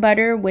Sun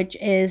Butter, which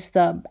is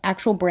the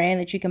actual brand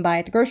that you can buy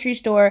at the grocery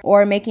store,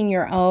 or making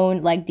your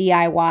own like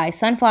DIY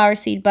sunflower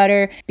seed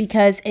butter,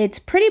 because it's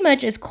pretty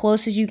much as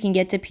close as you can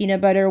get to peanut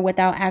butter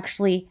without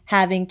actually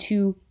having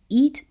to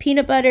eat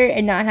peanut butter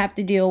and not have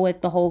to deal with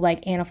the whole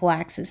like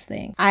anaphylaxis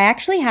thing. I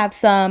actually have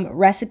some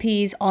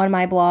recipes on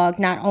my blog,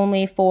 not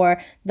only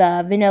for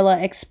the vanilla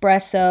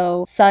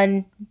espresso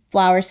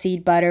sunflower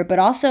seed butter, but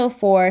also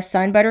for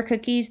sun butter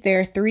cookies.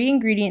 They're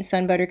 3-ingredient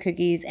sun butter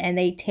cookies, and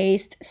they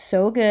taste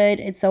so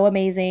good. It's so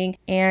amazing.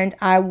 And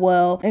I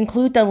will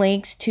include the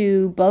links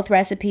to both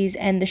recipes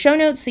in the show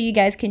notes, so you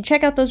guys can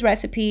check out those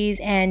recipes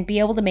and be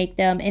able to make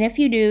them. And if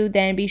you do,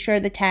 then be sure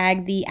to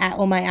tag the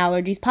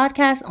 @ohmyallergies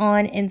podcast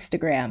on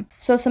Instagram.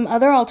 So some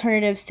other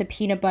alternatives to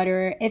peanut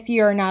butter, if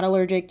you're not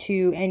allergic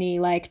to any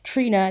like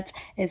tree nuts,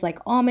 is like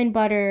almond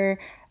butter,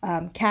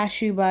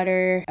 cashew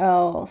butter.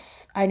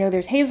 Else, I know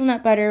there's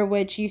hazelnut butter,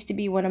 which used to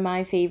be one of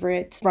my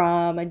favorites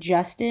from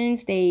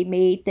Justin's. They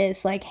made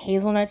this like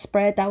hazelnut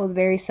spread that was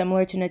very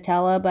similar to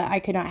Nutella, but I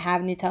could not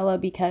have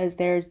Nutella because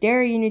there's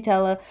dairy in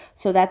Nutella.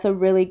 So that's a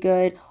really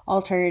good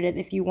alternative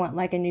if you want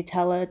like a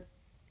Nutella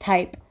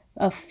type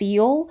a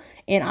feel.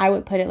 And I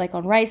would put it like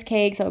on rice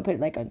cakes, I would put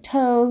it like on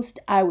toast,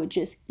 I would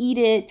just eat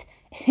it.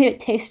 It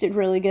tasted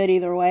really good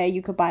either way.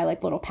 You could buy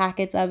like little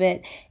packets of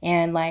it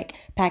and like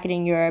pack it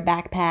in your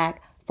backpack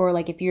for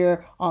like if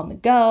you're on the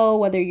go,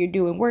 whether you're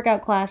doing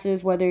workout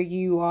classes, whether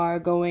you are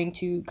going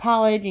to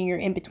college and you're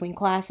in between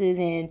classes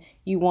and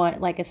you want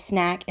like a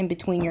snack in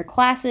between your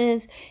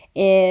classes,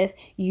 if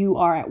you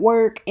are at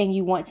work and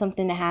you want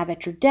something to have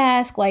at your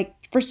desk, like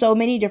for so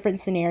many different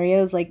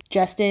scenarios. Like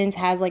Justin's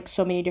has like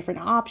so many different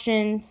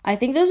options. I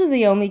think those are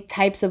the only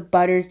types of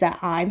butters that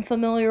I'm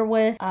familiar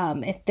with.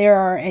 If there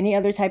are any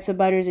other types of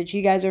butters that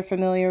you guys are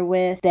familiar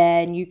with,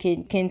 then you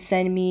can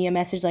send me a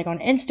message like on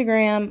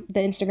Instagram. The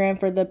Instagram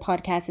for the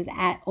podcast is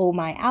at Oh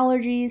My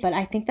Allergies. But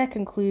I think that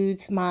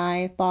concludes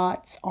my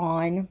thoughts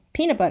on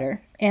peanut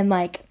butter and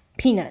like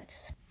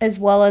peanuts, as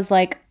well as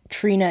like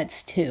tree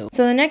nuts too.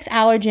 So the next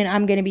allergen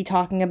I'm going to be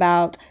talking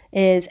about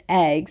is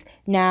eggs.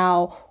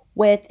 Now,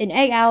 with an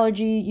egg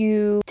allergy,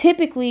 you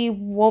typically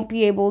won't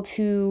be able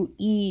to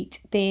eat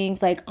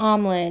things like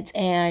omelets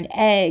and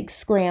eggs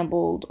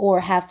scrambled, or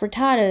have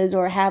frittatas,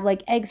 or have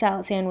like egg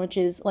salad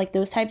sandwiches, like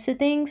those types of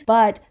things.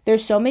 But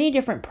there's so many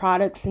different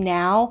products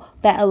now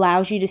that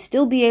allows you to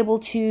still be able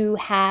to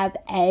have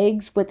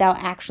eggs without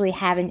actually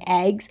having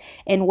eggs,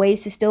 and ways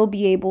to still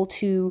be able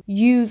to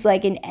use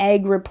like an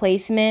egg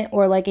replacement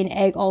or like an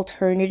egg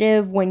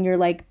alternative when you're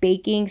like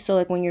baking. So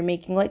like when you're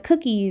making like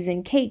cookies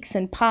and cakes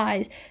and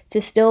pies,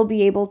 to still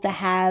be able to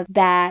have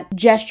that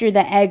gesture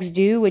that eggs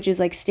do, which is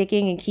like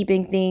sticking and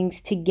keeping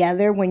things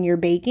together when you're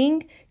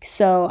baking.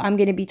 So I'm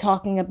going to be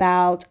talking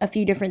about a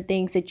few different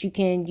things that you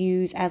can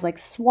use as like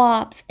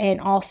swaps, and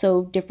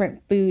also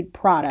different food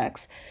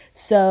products.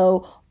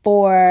 So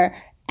for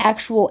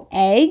actual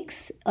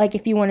eggs, like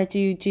if you wanted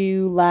to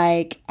do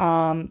like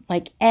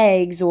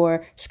eggs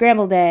or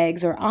scrambled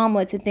eggs or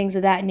omelets and things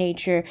of that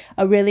nature,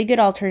 a really good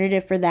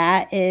alternative for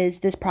that is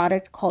this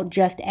product called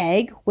Just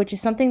Egg, which is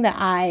something that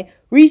I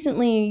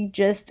recently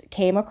just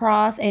came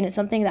across, and it's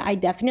something that I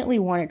definitely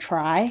want to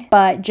try.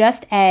 But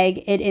Just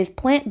Egg, it is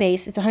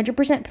plant-based. It's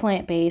 100%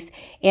 plant-based,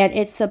 and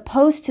it's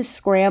supposed to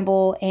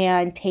scramble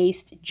and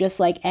taste just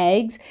like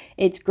eggs.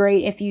 It's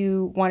great if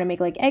you want to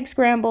make like egg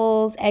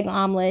scrambles, egg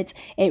omelets.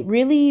 It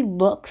really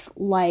looks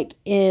like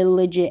a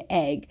legit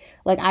egg.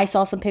 Like I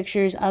saw some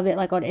pictures of it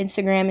like on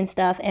Instagram and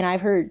stuff, and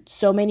I've heard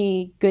so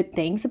many good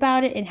things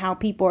about it, and how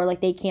people are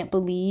like, they can't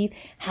believe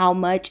how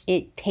much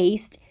it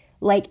tastes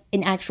like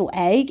an actual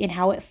egg and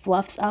how it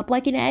fluffs up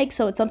like an egg.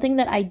 So it's something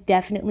that I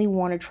definitely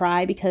want to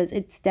try, because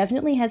it's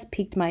definitely has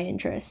piqued my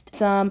interest.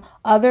 Some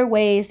other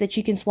ways that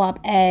you can swap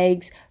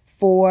eggs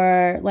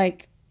for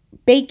like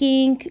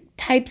baking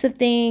types of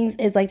things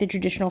is like the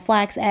traditional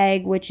flax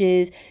egg, which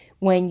is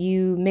when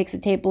you mix a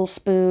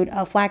tablespoon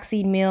of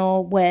flaxseed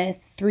meal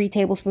with 3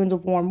 tablespoons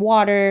of warm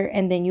water,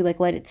 and then you like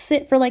let it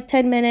sit for like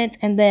 10 minutes,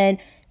 and then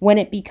when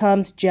it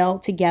becomes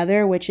gelled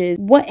together, which is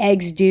what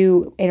eggs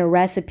do in a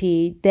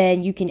recipe,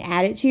 then you can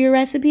add it to your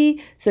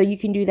recipe. So you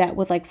can do that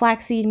with like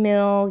flaxseed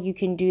meal, you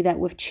can do that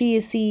with chia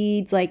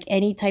seeds, like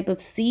any type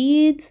of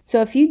seeds.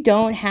 So if you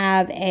don't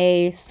have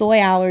a soy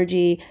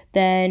allergy,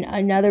 then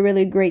another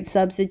really great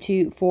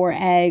substitute for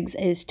eggs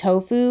is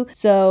tofu.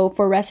 So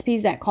for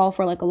recipes that call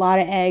for like a lot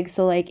of eggs,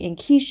 so like in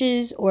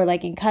quiches or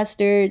like in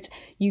custards,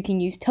 you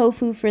can use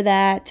tofu for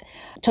that.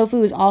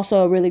 Tofu is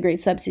also a really great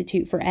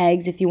substitute for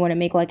eggs if you want to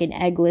make like an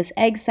eggless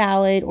egg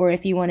salad, or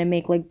if you want to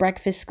make like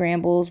breakfast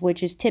scrambles,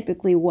 which is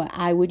typically what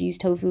I would use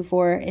tofu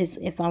for. Is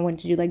if I wanted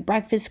to do like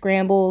breakfast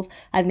scrambles.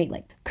 I've made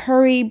like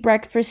curry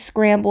breakfast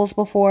scrambles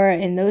before,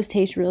 and those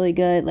taste really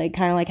good, like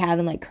kind of like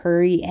having like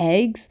curry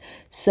eggs.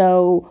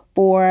 So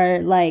for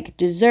like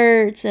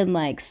desserts and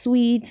like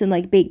sweets and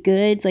like baked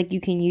goods, like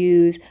you can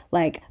use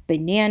like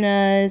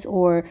bananas,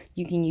 or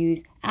you can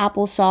use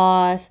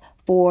applesauce.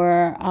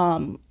 For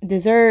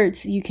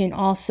desserts, you can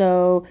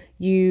also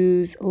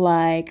use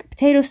like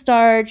potato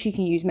starch, you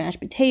can use mashed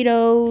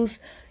potatoes,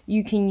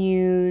 you can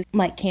use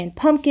like canned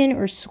pumpkin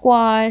or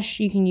squash,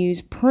 you can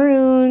use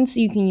prunes,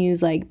 you can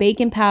use like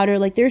baking powder.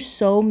 Like there's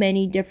so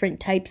many different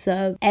types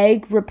of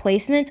egg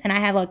replacements, and I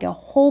have like a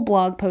whole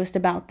blog post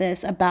about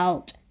this,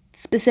 about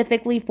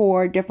specifically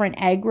for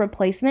different egg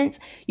replacements.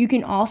 You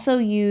can also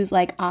use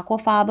like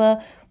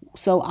aquafaba.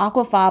 So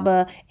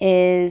aquafaba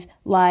is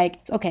like,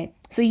 okay,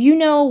 so you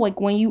know like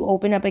when you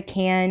open up a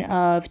can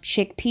of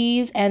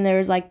chickpeas and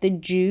there's like the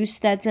juice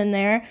that's in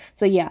there.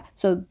 So yeah,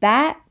 so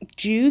that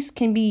juice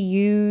can be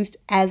used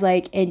as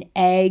like an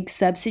egg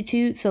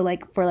substitute. So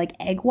like for like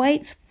egg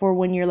whites for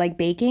when you're like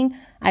baking.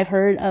 I've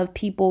heard of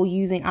people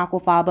using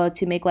aquafaba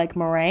to make like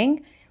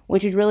meringue,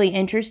 which is really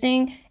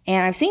interesting.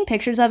 And I've seen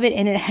pictures of it,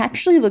 and it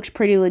actually looks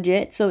pretty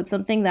legit. So it's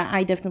something that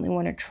I definitely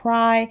want to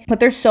try. But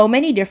there's so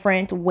many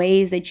different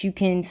ways that you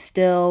can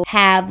still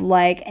have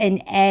like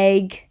an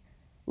egg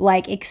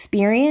like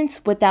experience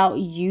without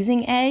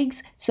using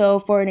eggs. So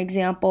for an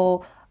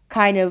example,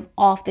 kind of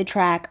off the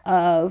track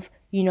of,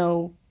 you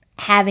know,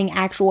 having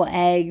actual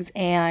eggs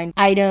and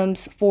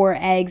items for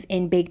eggs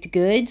in baked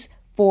goods,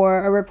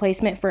 for a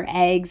replacement for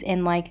eggs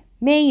in like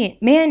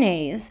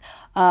mayonnaise.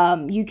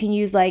 You can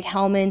use like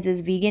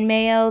Hellmann's vegan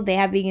mayo. They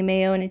have vegan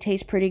mayo and it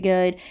tastes pretty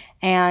good.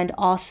 And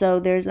also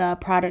there's a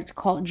product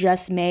called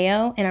Just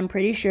Mayo, and I'm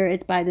pretty sure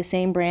it's by the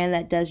same brand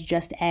that does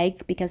Just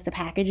Egg because the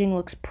packaging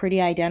looks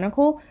pretty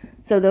identical.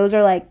 So those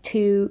are like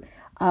two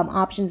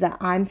options that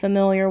I'm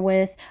familiar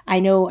with.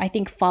 I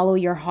think Follow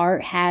Your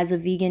Heart has a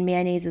vegan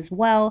mayonnaise as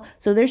well.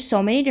 So there's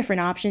so many different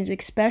options,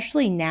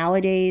 especially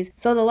nowadays.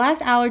 So the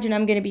last allergen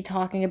I'm going to be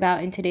talking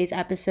about in today's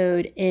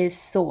episode is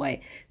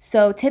soy.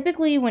 So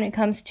typically when it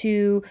comes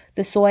to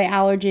the soy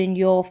allergen,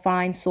 you'll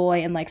find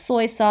soy in like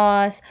soy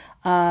sauce.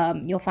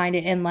 You'll find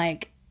it in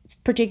like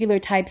particular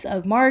types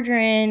of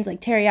margarines,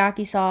 like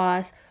teriyaki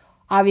sauce,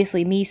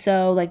 obviously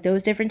miso, like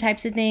those different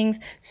types of things.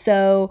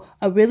 So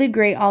a really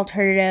great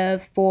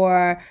alternative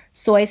for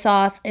soy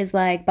sauce is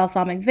like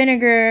balsamic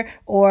vinegar,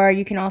 or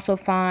you can also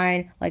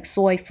find like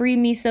soy-free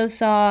miso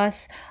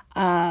sauce.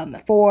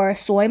 For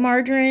soy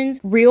margarines,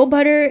 real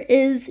butter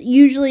is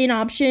usually an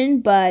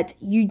option, but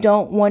you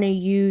don't want to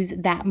use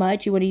that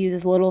much. You want to use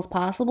as little as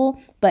possible.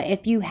 But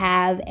if you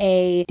have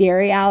a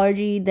dairy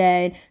allergy,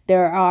 then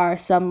there are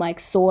some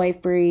like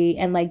soy-free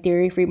and like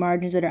dairy-free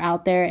margarines that are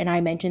out there, and I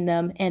mentioned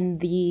them in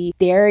the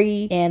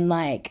dairy and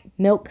like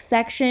milk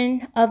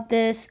section of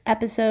this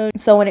episode.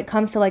 So when it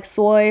comes to like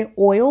soy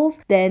oils,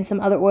 then some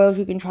other oils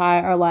you can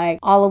try are like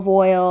olive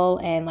oil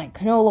and like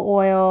canola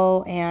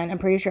oil, and I'm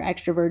pretty sure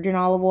extra virgin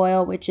olive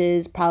oil, which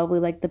is probably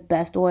like the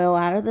best oil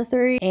out of the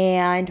three.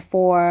 And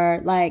for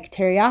like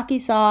teriyaki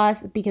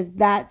sauce, because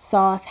that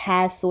sauce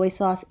has soy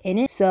sauce in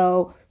it,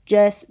 so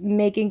just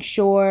making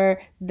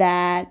sure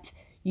that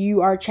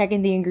you are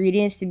checking the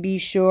ingredients to be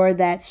sure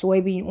that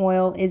soybean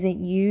oil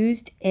isn't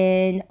used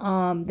in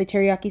the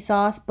teriyaki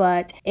sauce.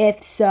 But if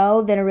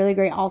so, then a really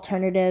great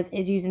alternative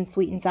is using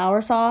sweet and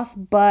sour sauce.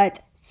 But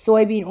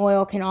soybean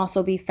oil can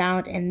also be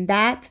found in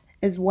that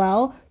as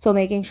well. So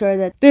making sure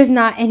that there's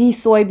not any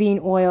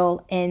soybean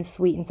oil in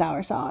sweet and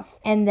sour sauce.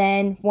 And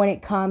then when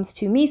it comes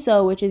to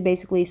miso, which is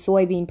basically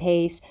soybean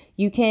paste,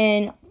 you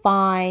can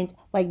find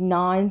like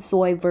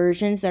non-soy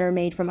versions that are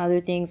made from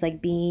other things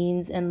like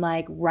beans and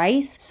like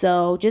rice.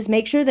 So just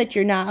make sure that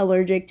you're not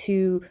allergic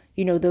to,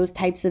 you know, those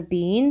types of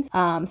beans.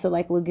 So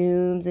like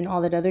legumes and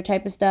all that other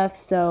type of stuff.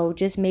 So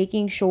just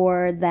making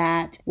sure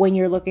that when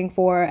you're looking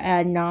for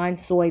a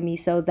non-soy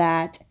miso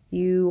that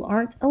you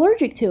aren't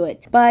allergic to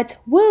it. But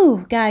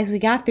woo, guys, we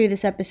got through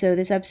this episode.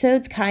 This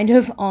episode's kind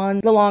of on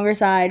the longer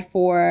side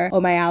for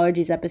Oh My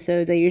Allergies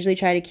episodes. I usually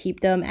try to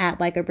keep them at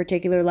like a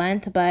particular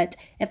length, but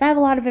if I have a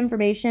lot of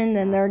information,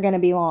 then they're gonna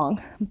be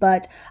long.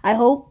 But I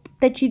hope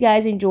that you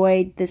guys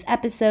enjoyed this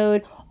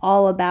episode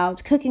all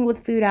about cooking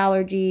with food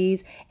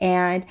allergies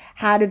and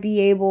how to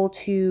be able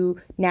to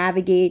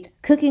navigate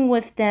cooking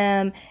with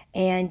them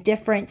and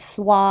different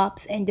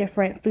swaps and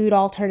different food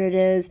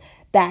alternatives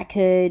that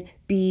could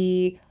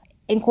be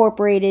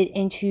incorporated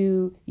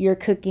into your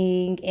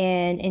cooking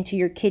and into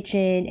your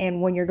kitchen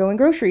and when you're going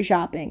grocery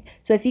shopping.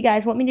 So if you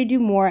guys want me to do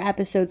more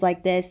episodes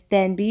like this,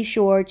 then be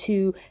sure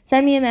to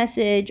send me a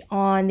message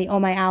on the Oh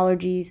My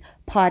Allergies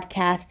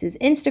podcast's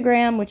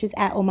Instagram, which is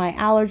at Oh My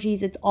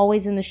Allergies. It's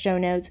always in the show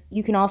notes.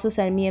 You can also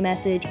send me a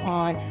message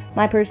on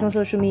my personal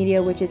social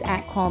media, which is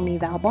at Call Me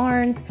Val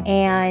Barnes.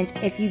 And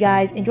if you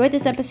guys enjoyed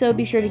this episode,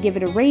 be sure to give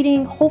it a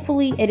rating.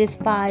 Hopefully it is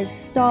 5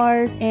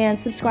 stars, and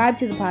subscribe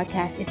to the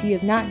podcast if you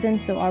have not done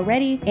so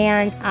already.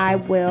 And I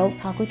will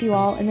talk with you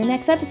all in the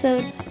next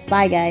episode.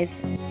 Bye,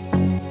 guys.